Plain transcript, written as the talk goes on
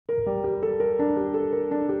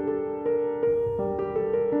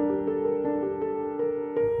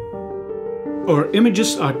Our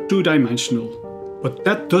images are two-dimensional, but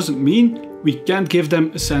that doesn't mean we can't give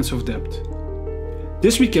them a sense of depth.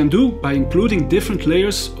 This we can do by including different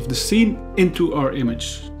layers of the scene into our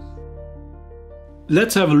image.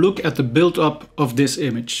 Let's have a look at the build-up of this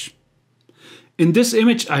image. In this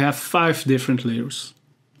image I have 5 different layers.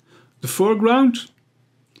 The foreground,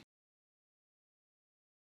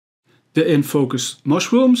 the in-focus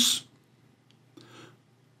mushrooms,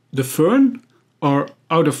 the fern or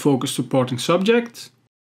out-of-focus supporting subject,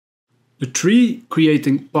 the tree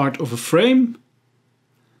creating part of a frame,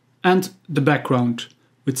 and the background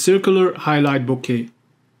with circular highlight bokeh.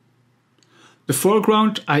 The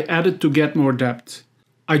foreground I added to get more depth.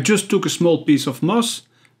 I just took a small piece of moss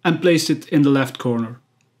and placed it in the left corner.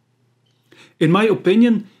 In my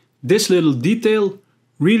opinion, this little detail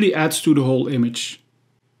really adds to the whole image.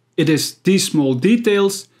 It is these small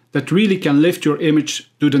details that really can lift your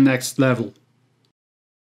image to the next level.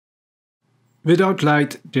 Without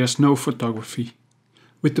light, there's no photography.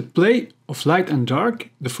 With the play of light and dark,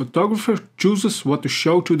 the photographer chooses what to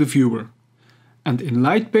show to the viewer. And in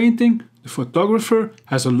light painting, the photographer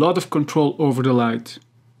has a lot of control over the light.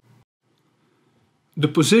 The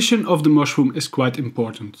position of the mushroom is quite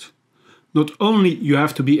important. Not only you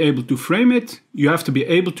have to be able to frame it, you have to be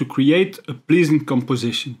able to create a pleasing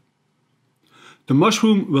composition. The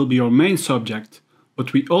mushroom will be our main subject,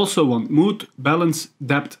 but we also want mood, balance,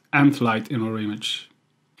 depth and light in our image.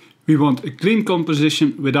 We want a clean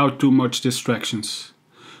composition without too much distractions.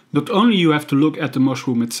 Not only you have to look at the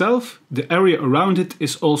mushroom itself, the area around it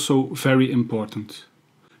is also very important.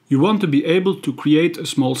 You want to be able to create a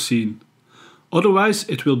small scene. Otherwise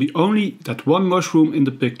it will be only that one mushroom in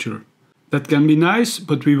the picture. That can be nice,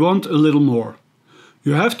 but we want a little more.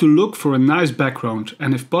 You have to look for a nice background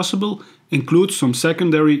and if possible include some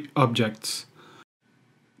secondary objects.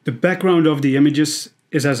 The background of the images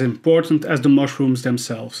is as important as the mushrooms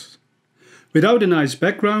themselves. Without a nice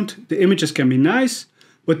background, the images can be nice,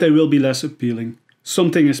 but they will be less appealing.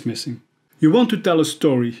 Something is missing. You want to tell a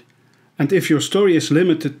story, and if your story is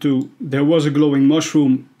limited to "there was a glowing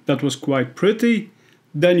mushroom that was quite pretty",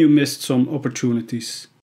 then you missed some opportunities.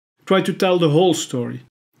 Try to tell the whole story.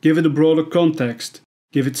 Give it a broader context.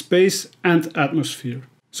 Give it space and atmosphere.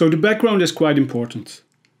 So the background is quite important.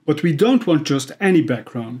 But we don't want just any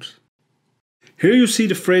background. Here you see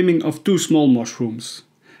the framing of 2 small mushrooms.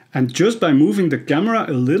 And just by moving the camera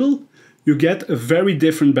a little, you get a very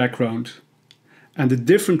different background. And a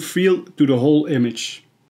different feel to the whole image.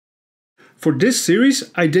 For this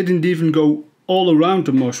series I didn't even go all around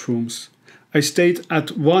the mushrooms. I stayed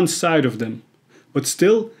at one side of them. But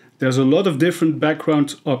still, there's a lot of different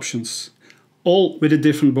background options. All with a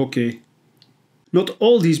different bokeh. Not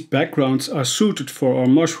all these backgrounds are suited for our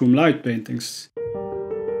mushroom light paintings.